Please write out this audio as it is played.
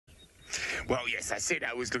Well, yes, I said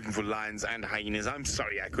I was looking for lions and hyenas. I'm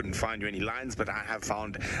sorry I couldn't find you any lions, but I have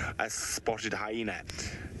found a spotted hyena.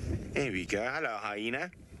 There we go. Hello,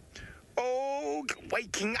 hyena. Oh,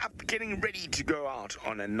 waking up, getting ready to go out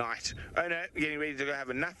on a night. Oh no, getting ready to go have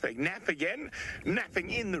a nap again,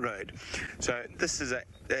 napping in the road. So this is a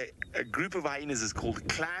group of hyenas is called a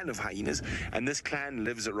clan of hyenas, and this clan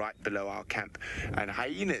lives right below our camp. And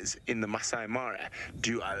hyenas in the Masai Mara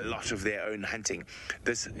do a lot of their own hunting.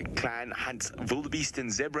 This clan hunts wildebeest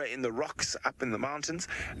and zebra in the rocks up in the mountains,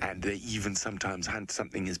 and they even sometimes hunt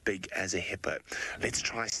something as big as a hippo. Let's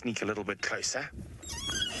try sneak a little bit closer.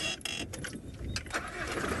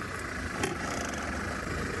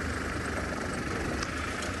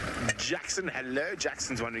 Jackson, hello.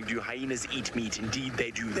 Jackson's wondering, do hyenas eat meat? Indeed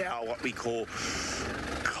they do. They are what we call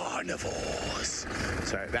carnivores.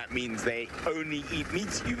 So that means they only eat meat.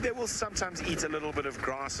 They will sometimes eat a little bit of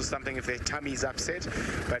grass or something if their tummy's upset,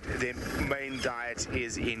 but their main diet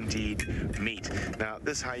is indeed meat. Now,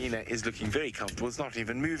 this hyena is looking very comfortable. It's not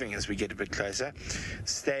even moving as we get a bit closer.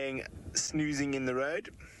 Snoozing in the road.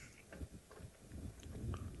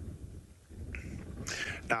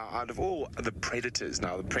 Now, out of all the predators,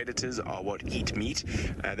 the predators are what eat meat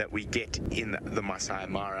that we get in the Masai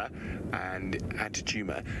Mara and at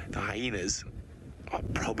Djuma. The hyenas are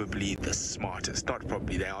probably the smartest. Not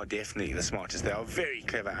probably, they are definitely the smartest. They are very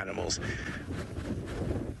clever animals.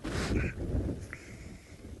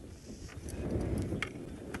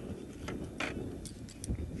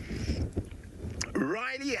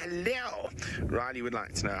 Riley, hello. Riley would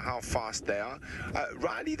like to know how fast they are.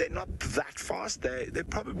 Riley, they're not that fast. They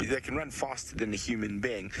can run faster than a human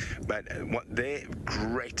being, but what their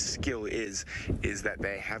great skill is that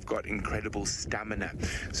they have got incredible stamina,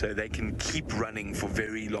 so they can keep running for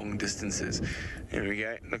very long distances. Here we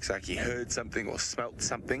go. Looks like he heard something or smelt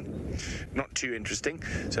something. Not too interesting.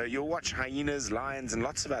 So you'll watch hyenas, lions, and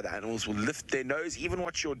lots of other animals will lift their nose. Even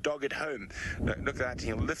watch your dog at home. Look at that.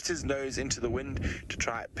 He'll lift his nose into the wind to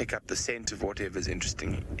try and pick up the scent of whatever's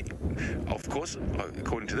interesting. Of course,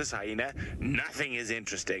 according to this hyena, nothing is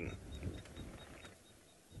interesting.